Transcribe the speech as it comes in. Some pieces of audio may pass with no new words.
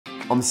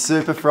I'm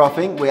super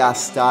frothing. We are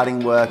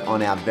starting work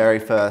on our very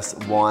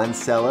first wine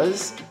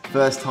cellars.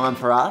 First time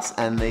for us,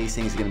 and these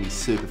things are gonna be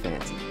super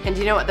fancy. And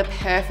do you know what the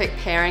perfect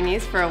pairing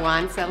is for a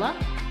wine cellar?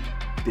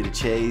 Bit of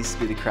cheese,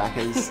 bit of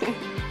crackers.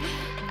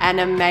 An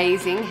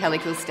amazing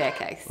helical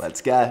staircase.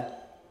 Let's go.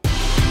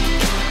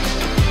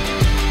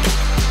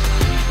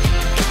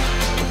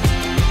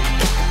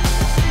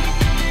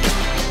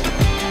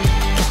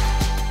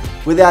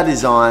 With our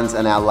designs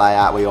and our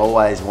layout, we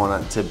always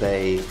want it to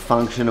be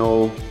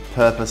functional,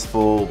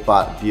 purposeful,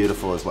 but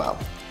beautiful as well.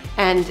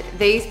 And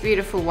these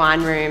beautiful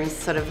wine rooms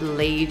sort of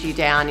lead you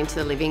down into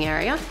the living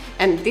area.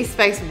 And this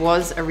space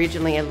was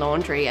originally a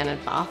laundry and a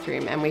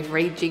bathroom, and we've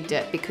rejigged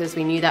it because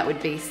we knew that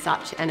would be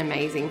such an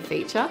amazing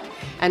feature.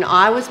 And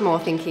I was more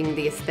thinking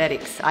the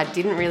aesthetics. I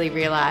didn't really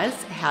realize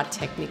how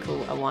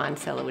technical a wine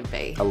cellar would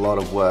be. A lot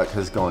of work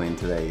has gone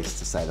into these,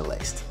 to say the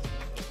least.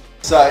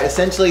 So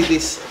essentially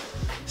this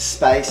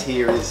space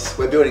here is,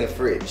 we're building a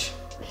fridge.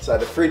 So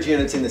the fridge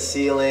unit's in the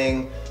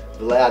ceiling,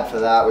 allowed for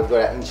that. We've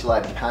got our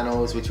insulated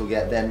panels, which will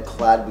get them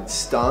clad with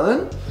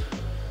stone.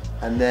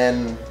 And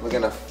then we're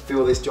gonna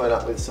fill this joint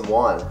up with some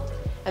wine.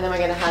 And then we're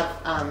gonna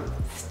have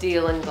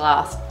steel and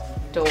glass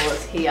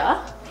doors here,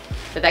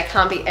 but they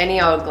can't be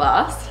any old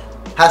glass.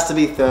 Has to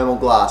be thermal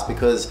glass,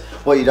 because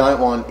what you don't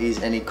want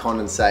is any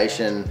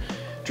condensation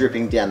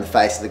dripping down the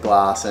face of the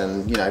glass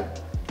and, you know,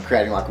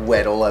 creating like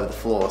wet all over the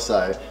floor.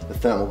 So the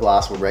thermal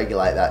glass will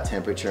regulate that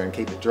temperature and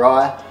keep it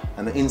dry,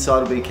 and the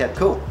inside will be kept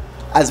cool.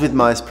 As with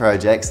most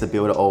projects, the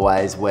builder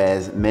always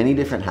wears many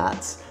different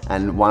hats,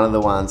 and one of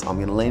the ones I'm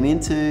gonna lean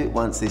into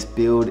once this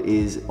build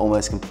is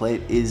almost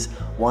complete is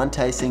wine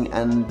tasting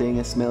and being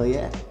a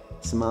sommelier.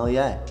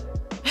 Sommelier.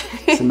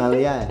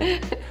 Sommelier.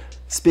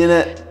 Spin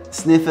it,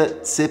 sniff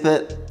it, sip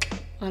it.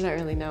 I don't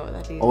really know what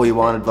that is. All your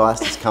wine advice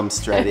just comes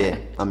straight here.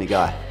 I'm your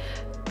guy.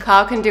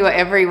 Kyal can do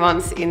whatever he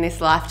wants in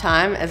this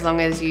lifetime as long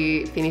as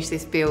you finish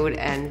this build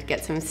and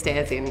get some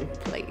stairs in,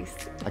 please.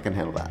 I can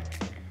handle that.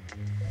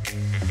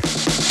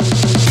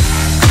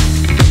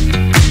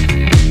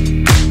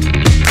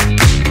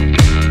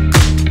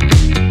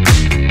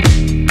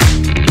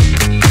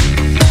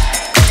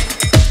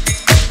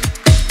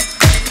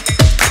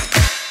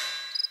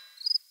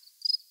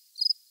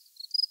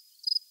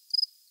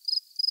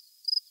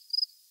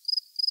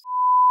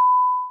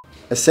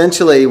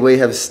 Essentially, we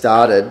have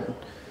started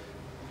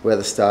where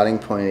the starting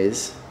point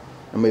is,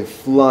 and we've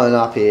flown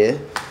up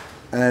here,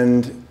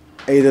 and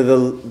either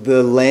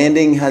the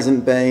landing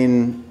hasn't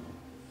been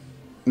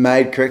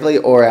made correctly,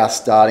 or our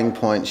starting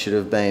point should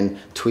have been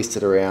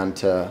twisted around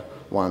to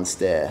one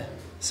stair.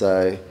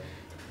 So,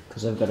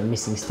 because we've got a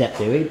missing step,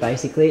 do we,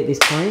 basically, at this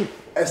point?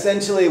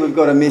 Essentially, we've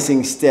got a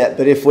missing step,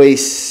 but if we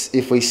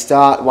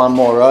start one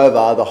more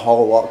over, the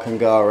whole lot can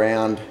go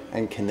around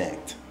and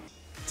connect.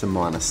 It's a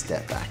minor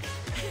step back.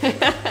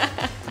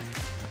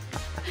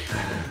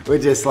 We're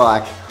just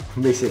like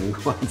missing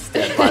one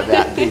step by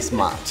about this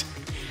much.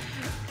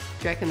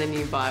 Do you reckon the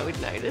new buyer would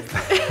notice?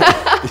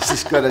 You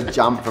just got to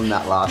jump from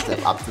that last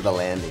step up to the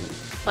landing.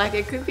 Like,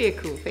 it could be a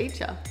cool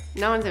feature.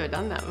 No one's ever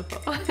done that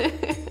before.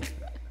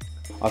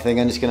 I think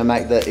I'm just going to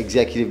make the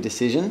executive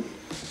decision,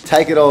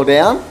 take it all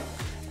down,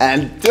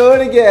 and do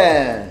it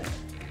again.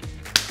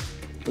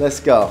 Let's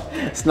go.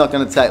 It's not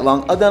going to take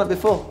long. I've done it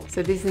before.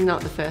 So this is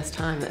not the first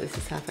time that this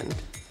has happened.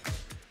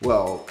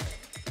 Well,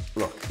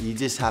 look, you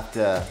just have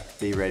to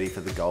be ready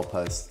for the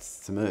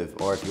goalposts to move,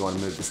 or if you want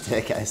to move the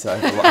staircase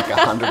over like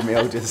 100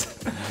 mil,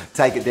 just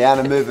take it down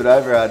and move it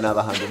over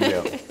another 100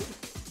 mil.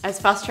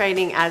 As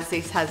frustrating as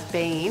this has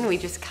been, we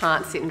just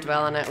can't sit and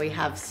dwell on it. We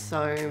have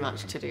so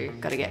much to do.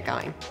 Got to get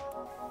going.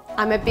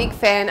 I'm a big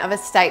fan of a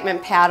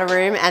statement powder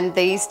room, and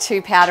these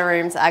two powder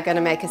rooms are going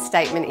to make a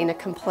statement in a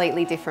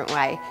completely different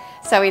way.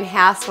 So in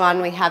house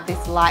one, we have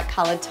this light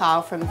coloured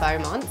tile from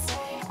Beaumont's,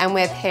 and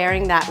we're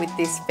pairing that with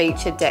this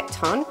featured deck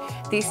ton.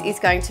 This is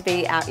going to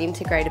be our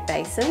integrated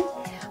basin.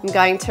 I'm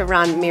going to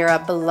run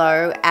mirror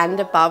below and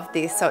above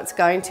this, so it's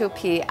going to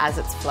appear as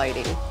it's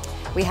floating.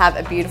 We have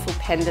a beautiful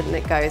pendant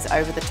that goes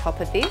over the top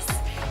of this,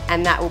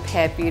 and that will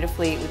pair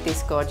beautifully with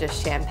this gorgeous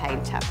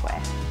champagne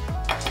tapware.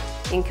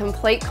 In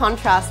complete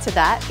contrast to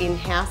that, in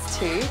house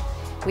two,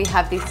 we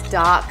have this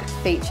dark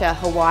feature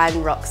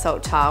Hawaiian rock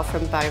salt tile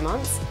from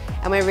Beaumont's,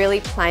 and we're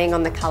really playing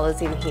on the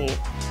colours in here.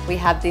 We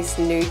have this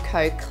nude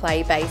coat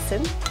clay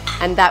basin,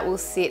 and that will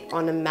sit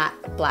on a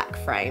matte black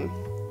frame.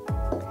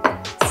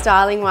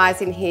 Styling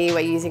wise in here, we're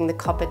using the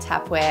copper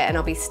tapware, and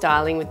I'll be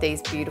styling with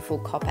these beautiful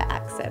copper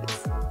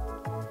accents.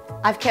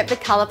 I've kept the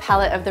colour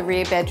palette of the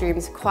rear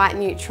bedrooms quite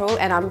neutral,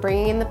 and I'm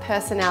bringing in the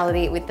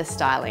personality with the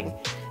styling.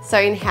 So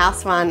in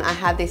house one, I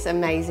have this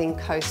amazing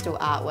coastal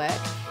artwork,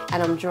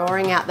 and I'm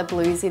drawing out the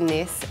blues in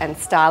this and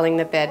styling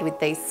the bed with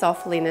these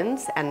soft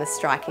linens and the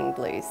striking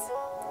blues.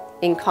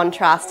 In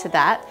contrast to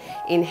that,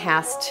 in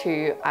house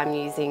two, I'm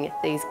using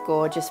these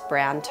gorgeous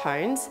brown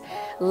tones,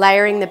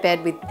 layering the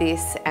bed with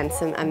this and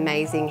some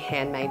amazing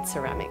handmade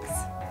ceramics.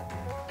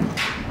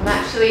 I'm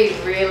actually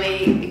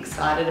really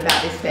excited about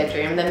this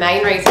bedroom. The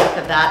main reason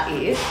for that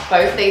is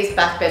both these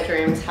back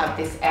bedrooms have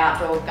this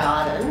outdoor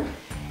garden,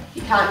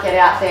 You can't get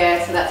out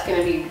there, so that's going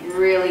to be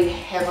really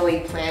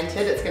heavily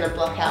planted. It's going to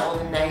block out all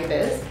the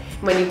neighbours.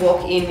 When you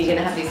walk in, you're going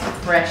to have this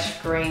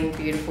fresh, green,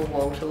 beautiful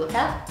wall to look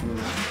at.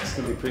 It's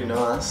going to be pretty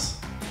nice.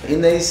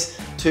 In these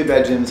 2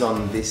 bedrooms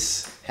on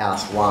this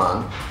house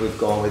 1, we've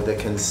gone with the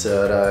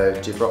concerto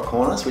gyprock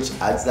cornice, which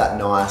adds that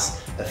nice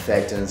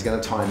effect, and it's going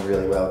to tie in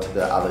really well to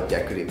the other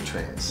decorative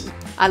trims.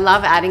 I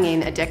love adding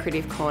in a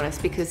decorative cornice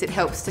because it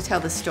helps to tell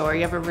the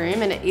story of a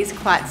room, and it is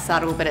quite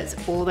subtle, but it's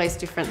all those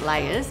different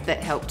layers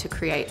that help to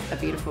create a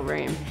beautiful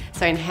room.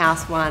 So in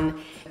house 1,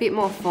 a bit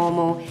more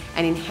formal,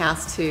 and in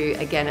house 2,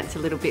 again, it's a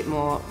little bit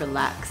more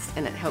relaxed,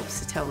 and it helps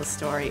to tell the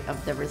story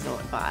of the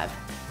resort vibe.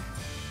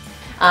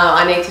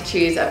 I need to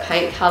choose a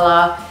paint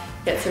colour,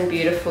 get some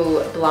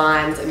beautiful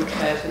blinds and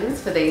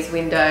curtains for these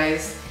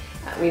windows.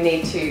 We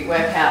need to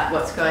work out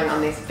what's going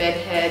on this bed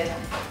head.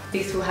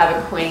 This will have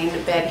a queen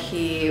bed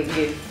here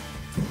with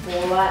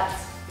wall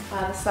lights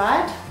either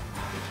side.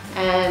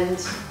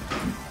 And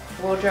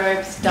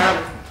wardrobe's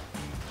done.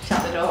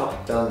 Shut the door.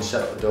 Done,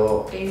 shut the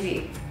door.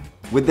 Easy.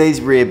 With these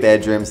rear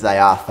bedrooms, they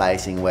are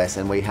facing west,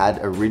 and we had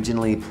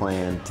originally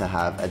planned to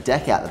have a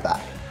deck out the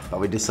back, but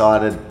we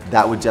decided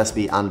that would just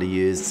be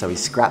underused, so we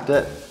scrapped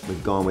it.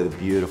 We've gone with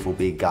beautiful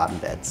big garden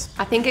beds.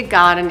 I think a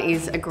garden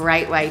is a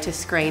great way to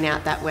screen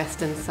out that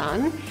western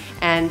sun,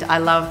 and I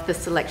love the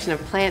selection of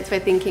plants we're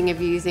thinking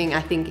of using.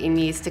 I think in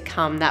years to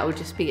come that will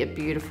just be a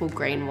beautiful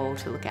green wall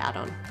to look out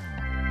on.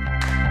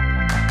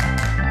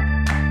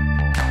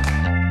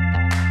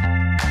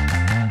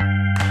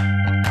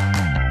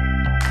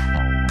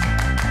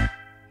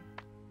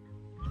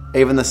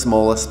 Even the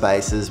smaller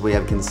spaces, we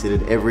have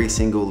considered every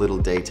single little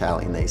detail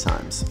in these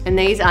homes. And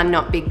these are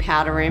not big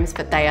powder rooms,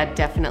 but they are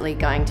definitely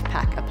going to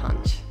pack a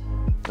punch.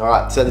 All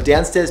right, so the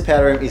downstairs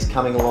powder room is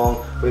coming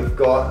along. We've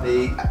got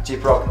the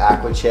gyprock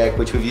aqua check,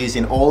 which we've used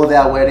in all of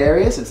our wet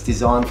areas. It's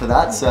designed for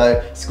that, so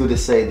it's good to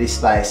see this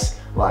space,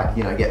 like,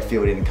 you know, get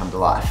filled in and come to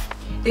life.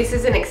 This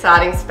is an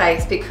exciting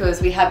space because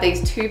we have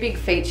these 2 big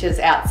features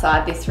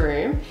outside this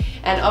room,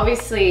 and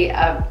obviously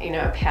you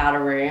know, a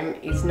powder room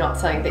is not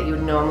something that you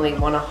would normally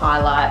want to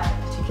highlight,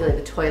 particularly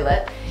the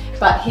toilet.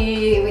 But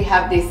here we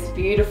have this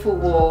beautiful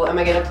wall, and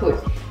we're going to put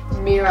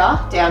mirror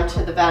down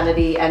to the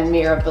vanity and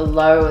mirror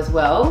below as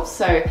well.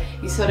 So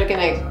you're sort of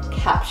going to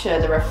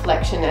capture the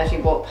reflection as you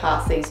walk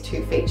past these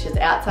 2 features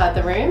outside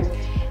the room.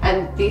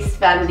 And this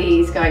vanity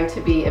is going to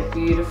be a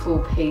beautiful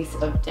piece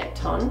of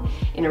Decton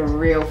in a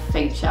real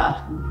feature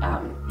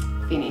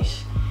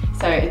finish.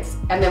 So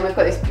and then we've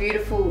got this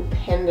beautiful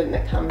pendant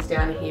that comes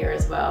down here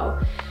as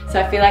well. So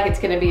I feel like it's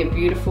going to be a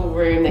beautiful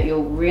room that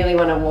you'll really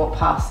want to walk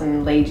past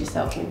and lead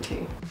yourself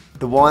into.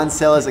 The wine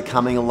cellars are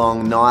coming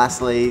along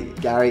nicely.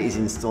 Gary is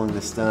installing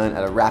the stern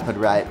at a rapid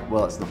rate.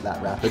 Well, it's not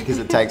that rapid because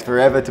it takes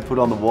forever to put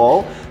on the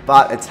wall,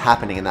 but it's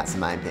happening, and that's the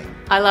main thing.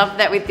 I love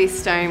that with this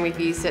stone we've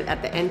used it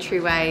at the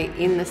entryway,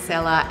 in the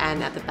cellar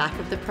and at the back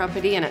of the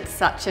property, and it's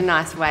such a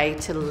nice way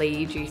to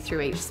lead you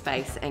through each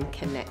space and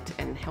connect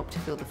and help to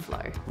feel the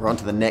flow. We're on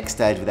to the next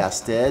stage with our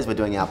stairs. We're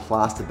doing our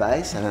plaster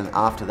base, and then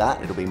after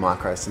that it'll be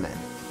micro cement.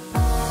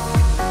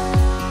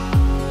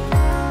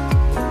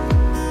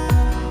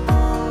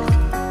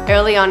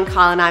 Early on,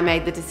 Kyle and I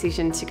made the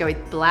decision to go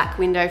with black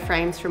window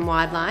frames from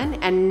Wideline,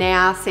 and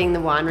now seeing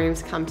the wine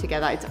rooms come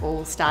together, it's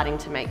all starting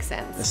to make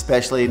sense.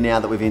 Especially now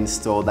that we've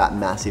installed that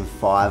massive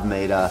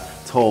 5-metre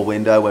tall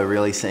window, we're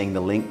really seeing the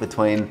link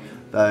between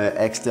the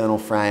external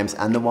frames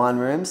and the wine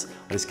rooms.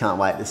 I just can't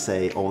wait to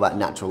see all that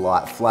natural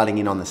light flooding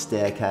in on the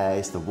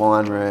staircase, the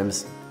wine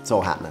rooms, it's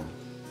all happening.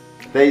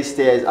 These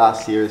stairs are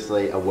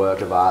seriously a work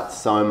of art.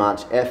 So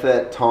much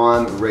effort,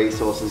 time,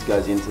 resources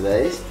goes into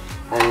these.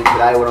 And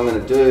today what I'm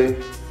going to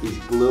do is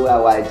glue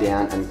our way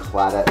down and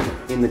clad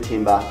it in the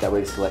timber that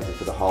we've selected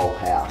for the whole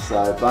house.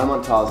 So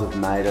Beaumont Tiles have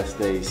made us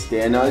these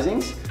stair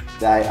nosings.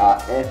 They are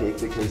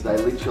epic because they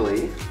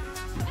literally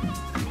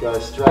go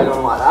straight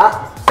on like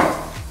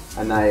that,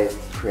 and they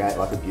create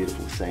like a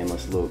beautiful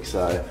seamless look.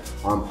 So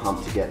I'm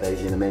pumped to get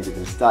these in. It means we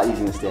can start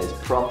using the stairs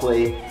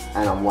properly,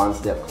 and I'm one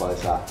step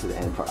closer to the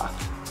end product.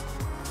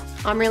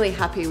 I'm really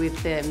happy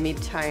with the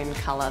mid-tone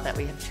colour that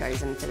we have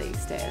chosen for these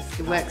stairs.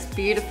 It works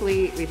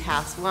beautifully with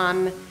House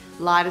 1,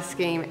 lighter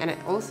scheme, and it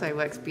also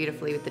works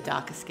beautifully with the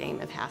darker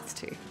scheme of House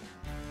 2.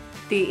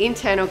 The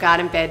internal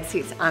garden bed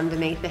sits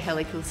underneath the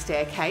helical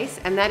staircase,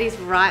 and that is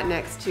right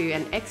next to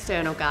an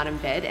external garden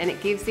bed, and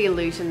it gives the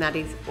illusion that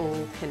is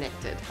all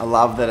connected. I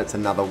love that it's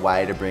another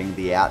way to bring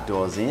the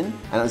outdoors in,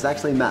 and it was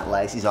actually Matt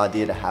Lacey's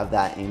idea to have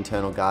that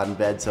internal garden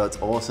bed, so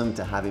it's awesome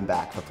to have him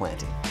back for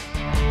planting.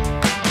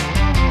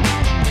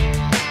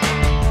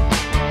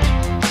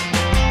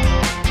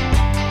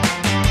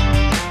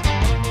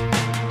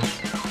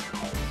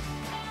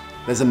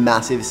 There's a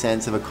massive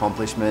sense of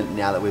accomplishment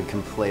now that we've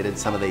completed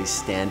some of these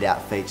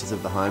standout features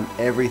of the home.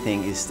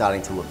 Everything is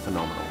starting to look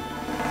phenomenal.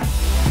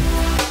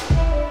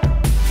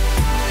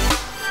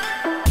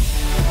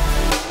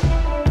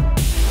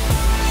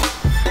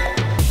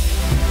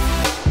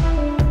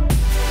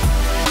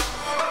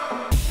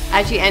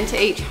 As you enter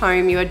each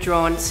home, you are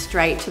drawn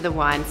straight to the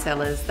wine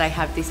cellars. They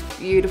have this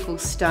beautiful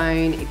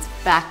stone, it's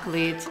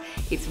backlit,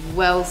 it's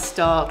well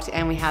stocked,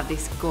 and we have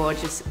this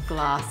gorgeous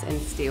glass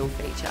and steel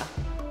feature.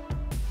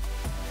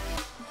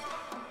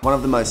 One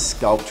of the most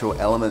sculptural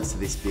elements to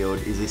this build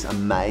is this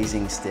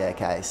amazing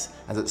staircase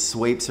as it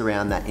sweeps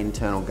around that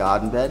internal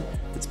garden bed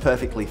that's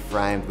perfectly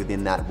framed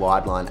within that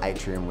wide-line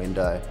atrium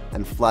window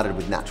and flooded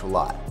with natural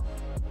light.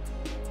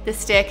 The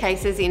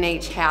staircases in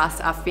each house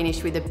are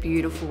finished with a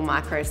beautiful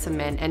micro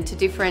cement, and to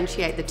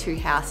differentiate the two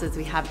houses,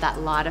 we have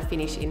that lighter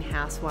finish in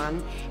house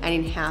 1 and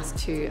in house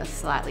 2 a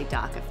slightly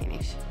darker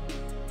finish.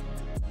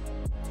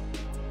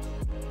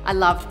 I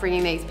loved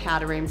bringing these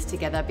powder rooms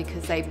together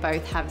because they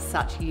both have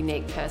such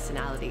unique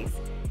personalities.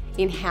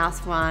 In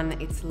house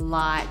 1, it's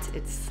light,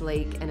 it's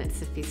sleek, and it's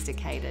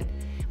sophisticated.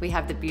 We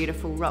have the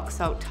beautiful rock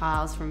salt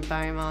tiles from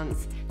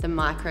Beaumont's, the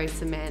micro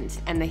cement,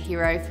 and the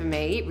hero for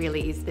me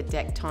really is the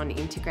Decton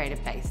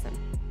integrated basin.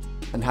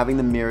 And having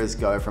the mirrors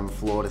go from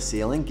floor to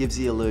ceiling gives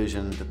the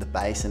illusion that the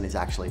basin is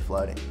actually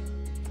floating.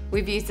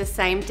 We've used the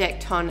same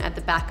Decton at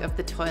the back of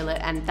the toilet,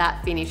 and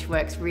that finish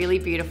works really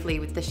beautifully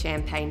with the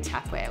champagne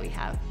tapware we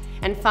have.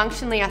 And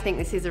functionally, I think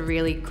this is a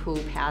really cool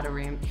powder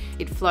room.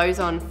 It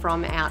flows on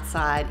from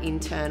outside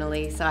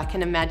internally, so I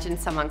can imagine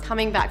someone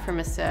coming back from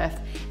a surf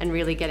and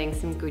really getting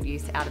some good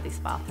use out of this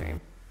bathroom.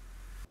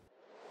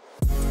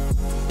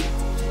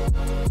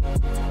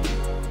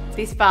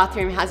 This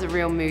bathroom has a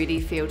real moody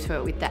feel to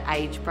it with the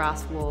aged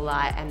brass wall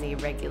light and the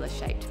irregular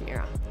shaped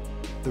mirror.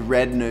 The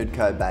red nude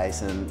coat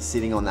basin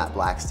sitting on that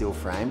black steel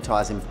frame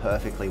ties in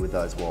perfectly with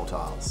those wall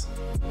tiles.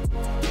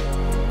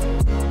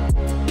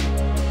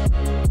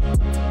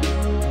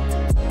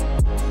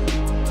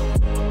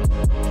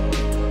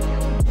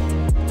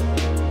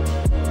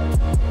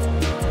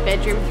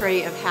 Bedroom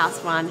 3 of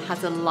house 1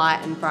 has a light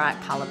and bright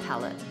colour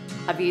palette.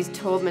 I've used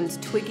Taubman's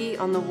Twiggy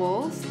on the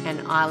walls and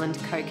Island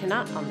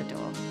Coconut on the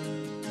door.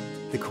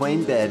 The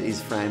queen bed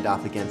is framed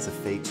up against a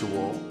feature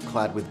wall,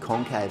 clad with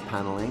concave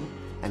panelling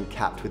and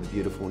capped with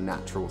beautiful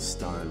natural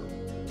stone.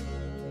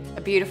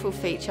 A beautiful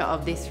feature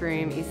of this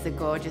room is the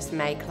gorgeous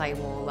May clay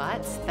wall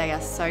lights. They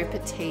are so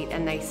petite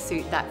and they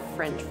suit that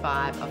French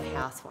vibe of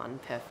house 1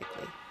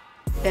 perfectly.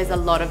 There's a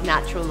lot of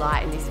natural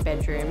light in this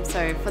bedroom,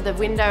 so for the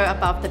window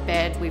above the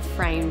bed we've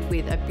framed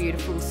with a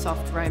beautiful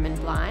soft Roman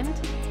blind,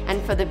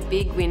 and for the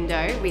big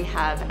window we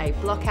have a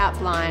block-out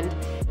blind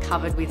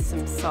covered with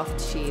some soft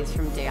shears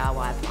from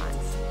DIY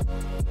blinds.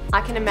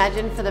 I can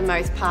imagine for the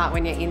most part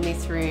when you're in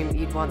this room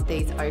you'd want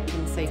these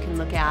open so you can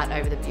look out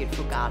over the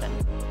beautiful garden.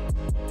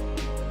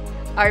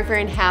 Over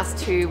in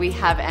house 2 we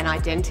have an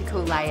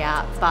identical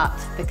layout, but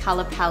the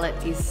colour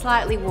palette is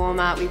slightly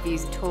warmer. We've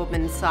used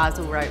Taubman's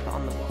sisal rope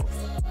on the walls.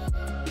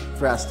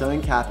 For our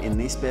stone cap in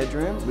this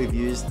bedroom, we've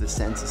used the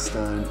Sensor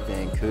Stone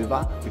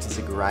Vancouver, which is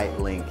a great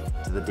link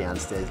to the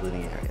downstairs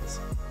living areas.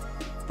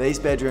 These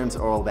bedrooms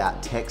are all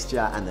about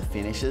texture and the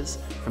finishes,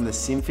 from the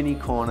symphony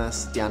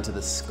cornice down to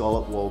the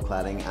scallop wall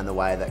cladding and the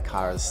way that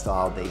Kara's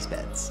styled these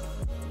beds.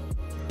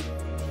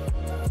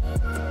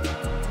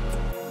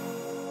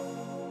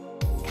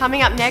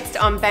 Coming up next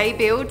on Bay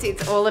Builds,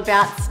 it's all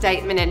about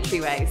statement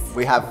entryways.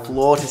 We have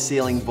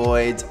floor-to-ceiling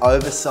voids,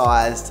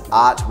 oversized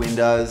arch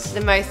windows. The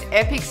most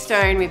epic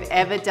stone we've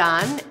ever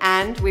done,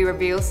 and we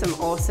reveal some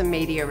awesome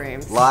media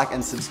rooms. Like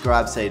and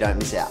subscribe so you don't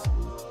miss out.